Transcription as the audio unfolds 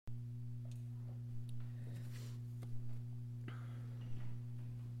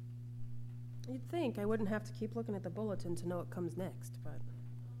You'd think I wouldn't have to keep looking at the bulletin to know what comes next, but...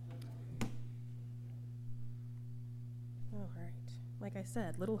 All right. Like I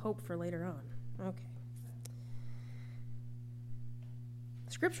said, little hope for later on. Okay.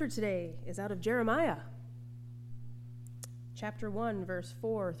 Scripture today is out of Jeremiah, chapter 1, verse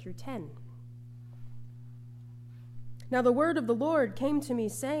 4 through 10. Now the word of the Lord came to me,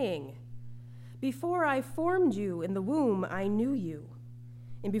 saying, Before I formed you in the womb, I knew you.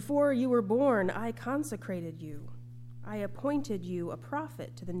 And before you were born, I consecrated you. I appointed you a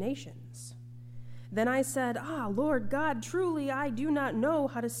prophet to the nations. Then I said, Lord God, truly I do not know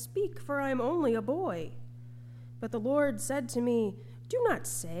how to speak, for I am only a boy. But the Lord said to me, Do not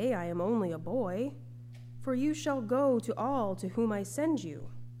say I am only a boy, for you shall go to all to whom I send you,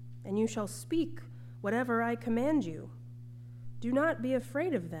 and you shall speak whatever I command you. Do not be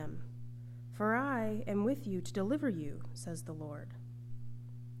afraid of them, for I am with you to deliver you, says the Lord.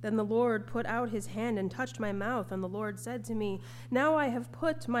 Then the Lord put out his hand and touched my mouth, and the Lord said to me, Now I have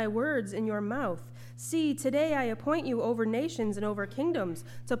put my words in your mouth. See, today I appoint you over nations and over kingdoms,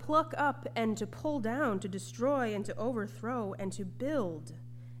 to pluck up and to pull down, to destroy and to overthrow, and to build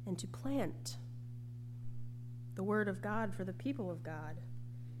and to plant. The word of God for the people of God.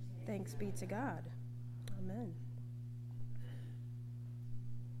 Thanks be to God. Amen.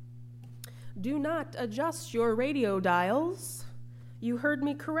 Do not adjust your radio dials. You heard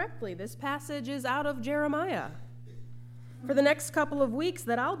me correctly. This passage is out of Jeremiah. For the next couple of weeks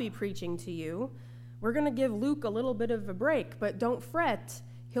that I'll be preaching to you, we're going to give Luke a little bit of a break, but don't fret,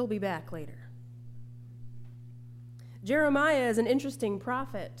 he'll be back later. Jeremiah is an interesting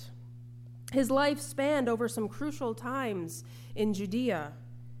prophet. His life spanned over some crucial times in Judea.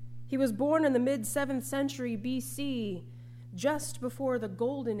 He was born in the mid-7th century BC, just before the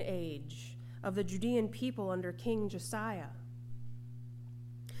golden age of the Judean people under King Josiah.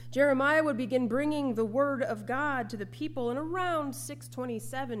 Jeremiah would begin bringing the word of God to the people in around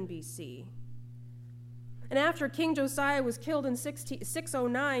 627 BC. And after King Josiah was killed in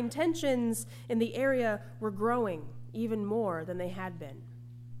 609, tensions in the area were growing even more than they had been.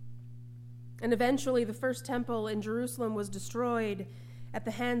 And eventually the first temple in Jerusalem was destroyed at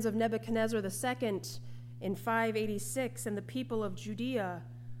the hands of Nebuchadnezzar II in 586, and the people of Judea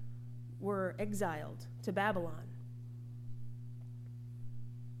were exiled to Babylon.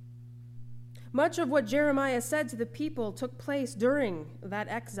 Much of what Jeremiah said to the people took place during that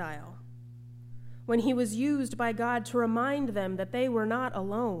exile, when he was used by God to remind them that they were not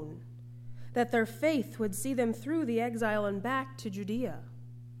alone, that their faith would see them through the exile and back to Judea,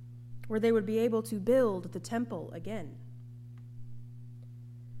 where they would be able to build the temple again.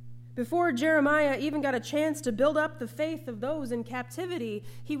 Before Jeremiah even got a chance to build up the faith of those in captivity,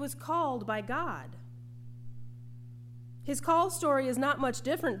 he was called by God. His call story is not much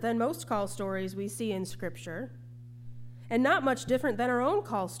different than most call stories we see in Scripture, and not much different than our own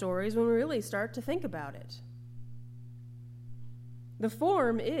call stories when we really start to think about it. The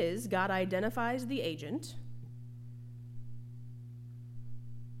form is God identifies the agent.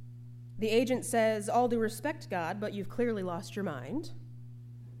 The agent says, All due respect, God, but you've clearly lost your mind.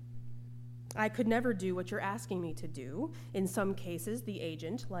 I could never do what you're asking me to do. In some cases, the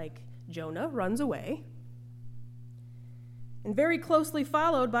agent, like Jonah, runs away. And very closely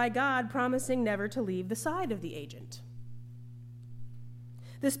followed by God promising never to leave the side of the agent.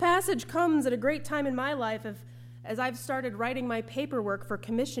 This passage comes at a great time in my life as I've started writing my paperwork for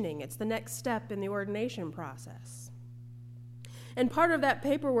commissioning. It's the next step in the ordination process. And part of that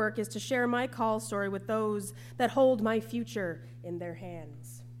paperwork is to share my call story with those that hold my future in their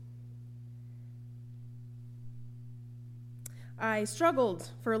hands. I struggled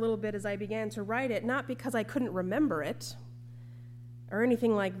for a little bit as I began to write it, not because I couldn't remember it or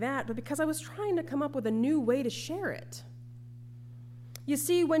anything like that, but because I was trying to come up with a new way to share it. You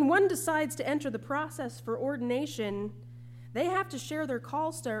see, when one decides to enter the process for ordination, they have to share their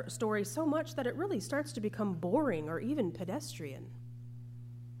call story so much that it really starts to become boring or even pedestrian.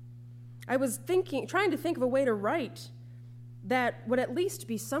 I was trying to think of a way to write that would at least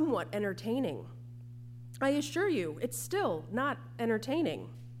be somewhat entertaining. I assure you, it's still not entertaining.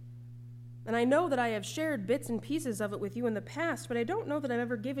 And I know that I have shared bits and pieces of it with you in the past, but I don't know that I've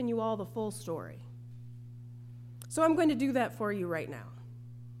ever given you all the full story. So I'm going to do that for you right now.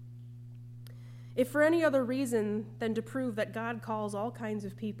 If for any other reason than to prove that God calls all kinds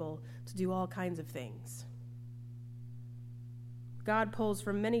of people to do all kinds of things. God pulls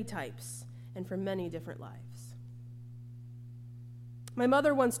from many types and from many different lives. My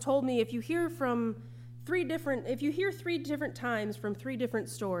mother once told me if you hear three different times from three different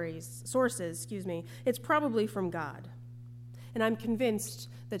sources, it's probably from God. And I'm convinced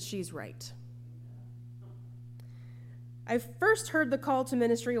that she's right. I first heard the call to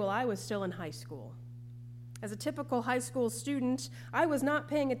ministry while I was still in high school. As a typical high school student, I was not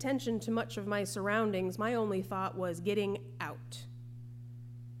paying attention to much of my surroundings. My only thought was getting out.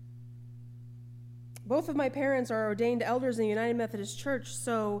 Both of my parents are ordained elders in the United Methodist Church,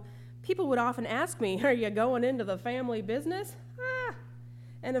 so people would often ask me, "Are you going into the family business?"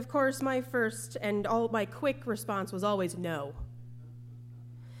 And of course, my first and my quick response was always no.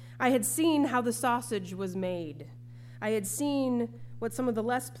 I had seen how the sausage was made. I had seen what some of the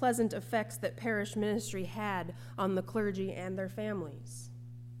less pleasant effects that parish ministry had on the clergy and their families.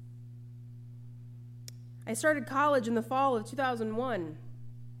 I started college in the fall of 2001.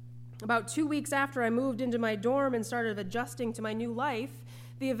 About 2 weeks after I moved into my dorm and started adjusting to my new life,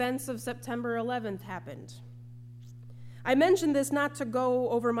 the events of September 11th happened. I mentioned this not to go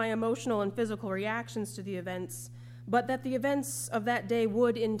over my emotional and physical reactions to the events, but that the events of that day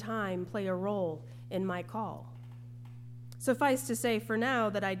would, in time, play a role in my call. Suffice to say for now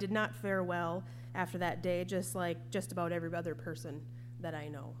that I did not fare well after that day, just like just about every other person that I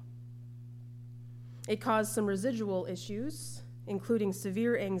know. It caused some residual issues, including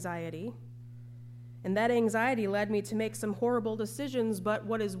severe anxiety, and that anxiety led me to make some horrible decisions, but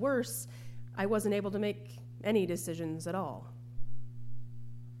what is worse, I wasn't able to make any decisions at all.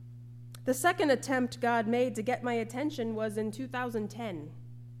 The second attempt God made to get my attention was in 2010.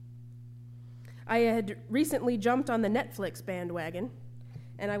 I had recently jumped on the Netflix bandwagon,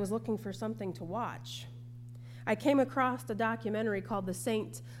 and I was looking for something to watch. I came across a documentary called The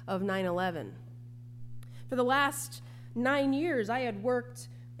Saint of 9/11. For the last 9 years, I had worked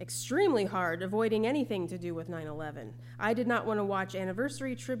extremely hard avoiding anything to do with 9/11. I did not want to watch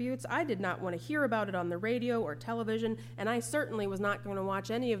anniversary tributes. I did not want to hear about it on the radio or television, and I certainly was not going to watch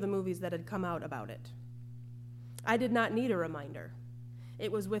any of the movies that had come out about it. I did not need a reminder.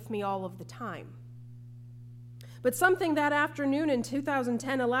 It was with me all of the time. But something that afternoon in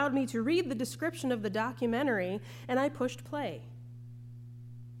 2010 allowed me to read the description of the documentary, and I pushed play.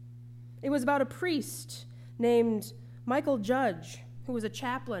 It was about a priest named Michael Judge, who was a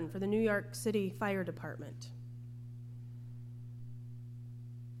chaplain for the New York City Fire Department.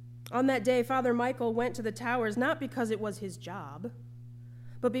 On that day, Father Michael went to the towers not because it was his job,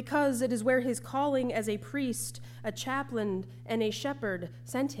 but because it is where his calling as a priest, a chaplain, and a shepherd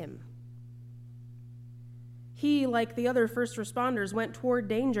sent him. He, like the other first responders, went toward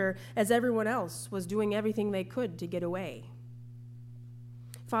danger as everyone else was doing everything they could to get away.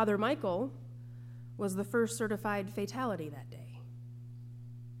 Father Michael was the first certified fatality that day.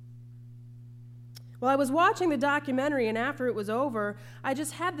 While I was watching the documentary and after it was over, I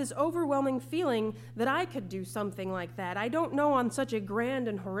just had this overwhelming feeling that I could do something like that. I don't know on such a grand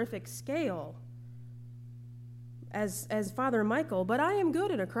and horrific scale as Father Michael, but I am good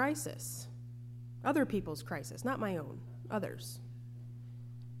in a crisis. Other people's crisis, not my own, others.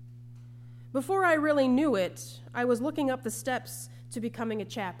 Before I really knew it, I was looking up the steps to becoming a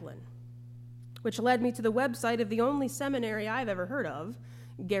chaplain, which led me to the website of the only seminary I've ever heard of,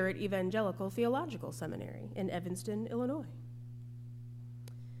 Garrett Evangelical Theological Seminary in Evanston, Illinois.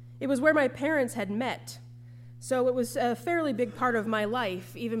 It was where my parents had met, so it was a fairly big part of my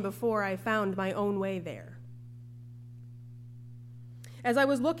life even before I found my own way there. As I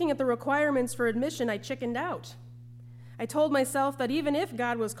was looking at the requirements for admission, I chickened out. I told myself that even if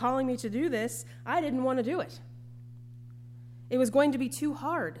God was calling me to do this, I didn't want to do it. It was going to be too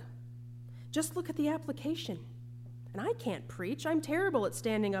hard. Just look at the application. And I can't preach. I'm terrible at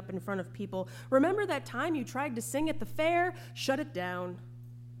standing up in front of people. Remember that time you tried to sing at the fair? Shut it down.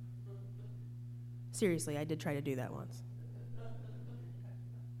 Seriously, I did try to do that once.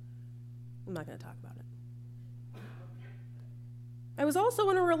 I'm not going to talk about it. I was also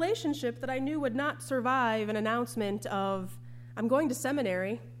in a relationship that I knew would not survive an announcement of, I'm going to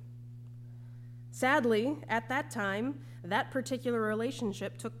seminary. Sadly, at that time, that particular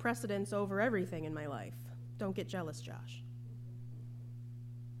relationship took precedence over everything in my life. Don't get jealous, Josh.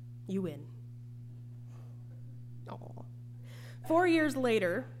 You win. Aww. 4 years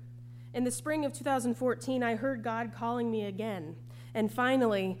later, in the spring of 2014, I heard God calling me again, and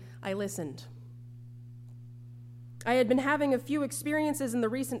finally, I listened. I had been having a few experiences in the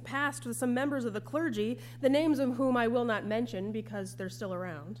recent past with some members of the clergy, the names of whom I will not mention because they're still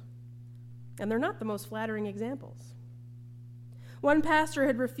around, and they're not the most flattering examples. One pastor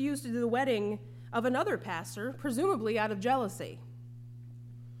had refused to do the wedding of another pastor, presumably out of jealousy.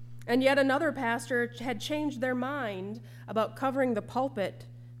 And yet another pastor had changed their mind about covering the pulpit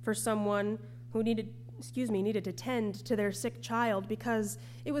for someone who needed to tend to their sick child because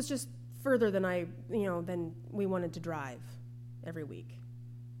it was just further than we wanted to drive every week.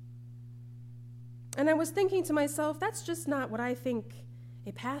 And I was thinking to myself, that's just not what I think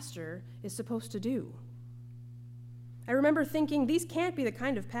a pastor is supposed to do. I remember thinking, these can't be the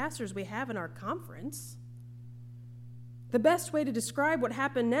kind of pastors we have in our conference. The best way to describe what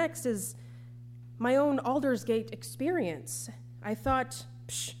happened next is my own Aldersgate experience. I thought,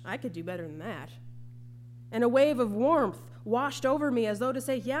 I could do better than that. And a wave of warmth washed over me as though to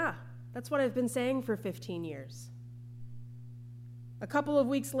say, yeah, that's what I've been saying for 15 years. A couple of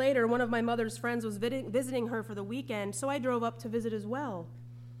weeks later, one of my mother's friends was visiting her for the weekend, so I drove up to visit as well.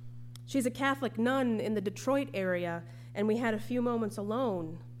 She's a Catholic nun in the Detroit area, and we had a few moments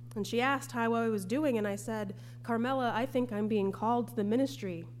alone. And she asked how I was doing, and I said, Carmela, I think I'm being called to the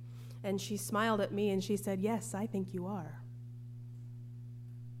ministry. And she smiled at me and she said, yes, I think you are.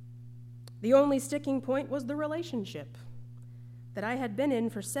 The only sticking point was the relationship that I had been in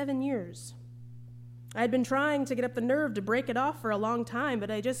for 7 years. I had been trying to get up the nerve to break it off for a long time, but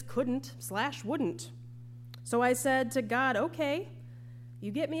I just couldn't/wouldn't. So I said to God, okay,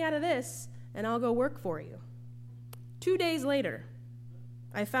 you get me out of this, and I'll go work for you. 2 days later,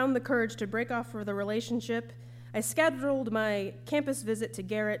 I found the courage to break off for the relationship. I scheduled my campus visit to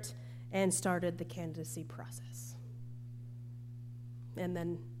Garrett and started the candidacy process. And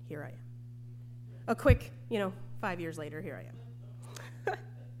then here I am. A quick, 5 years later, here I am.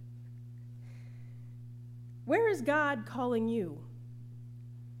 Where is God calling you?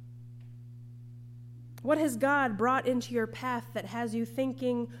 What has God brought into your path that has you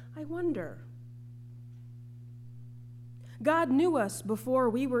thinking, I wonder? God knew us before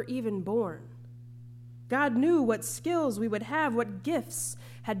we were even born. God knew what skills we would have, what gifts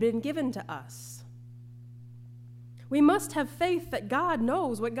had been given to us. We must have faith that God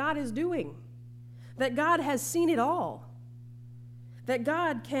knows what God is doing, that God has seen it all, that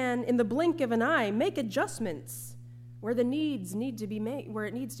God can, in the blink of an eye, make adjustments where it needs to be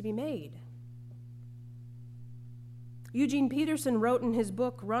made. Eugene Peterson wrote in his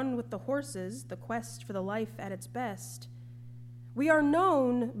book, Run with the Horses, The Quest for the Life at its Best, we are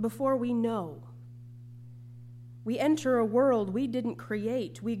known before we know. We enter a world we didn't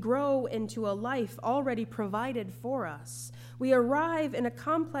create. We grow into a life already provided for us. We arrive in a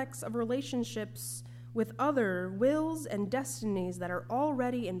complex of relationships with other wills and destinies that are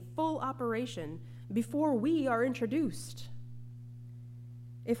already in full operation before we are introduced.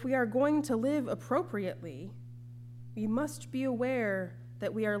 If we are going to live appropriately, we must be aware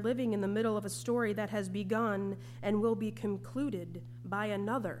that we are living in the middle of a story that has begun and will be concluded by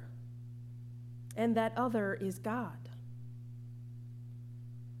another, and that other is God.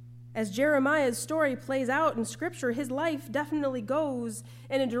 As Jeremiah's story plays out in Scripture, his life definitely goes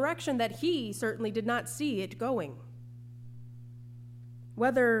in a direction that he certainly did not see it going.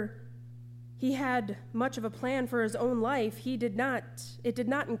 Whether he had much of a plan for his own life, it did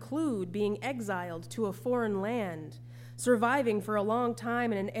not include being exiled to a foreign land, surviving for a long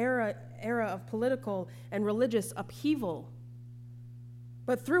time in an era of political and religious upheaval.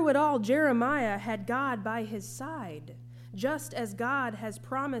 But through it all, Jeremiah had God by his side, just as God has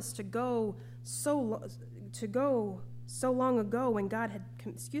promised to go so long ago when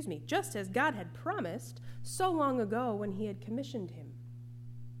just as God had promised so long ago when he had commissioned him.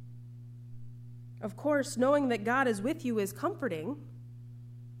 Of course, knowing that God is with you is comforting,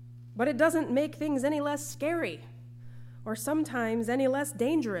 but it doesn't make things any less scary or sometimes any less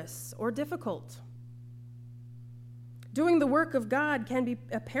dangerous or difficult. Doing the work of God can be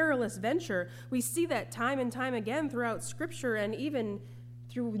a perilous venture. We see that time and time again throughout Scripture and even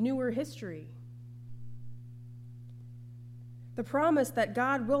through newer history. The promise that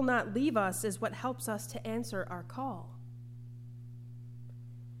God will not leave us is what helps us to answer our call.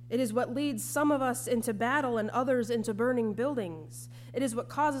 It is what leads some of us into battle and others into burning buildings. It is what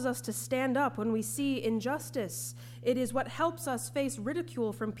causes us to stand up when we see injustice. It is what helps us face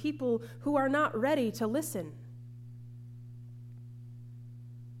ridicule from people who are not ready to listen.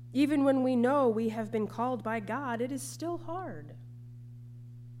 Even when we know we have been called by God, it is still hard.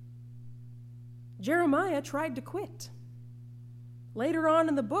 Jeremiah tried to quit. Later on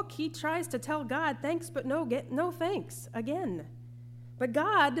in the book, he tries to tell God, thanks, but no thanks, again. But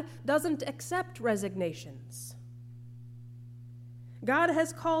God doesn't accept resignations. God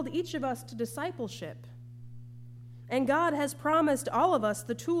has called each of us to discipleship. And God has promised all of us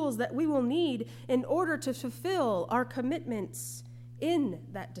the tools that we will need in order to fulfill our commitments in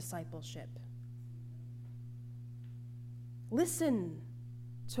that discipleship. Listen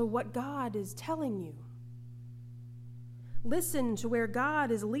to what God is telling you. Listen to where God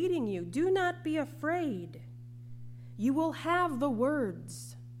is leading you. Do not be afraid. You will have the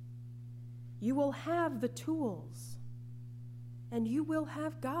words. You will have the tools. And you will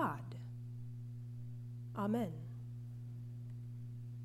have God. Amen.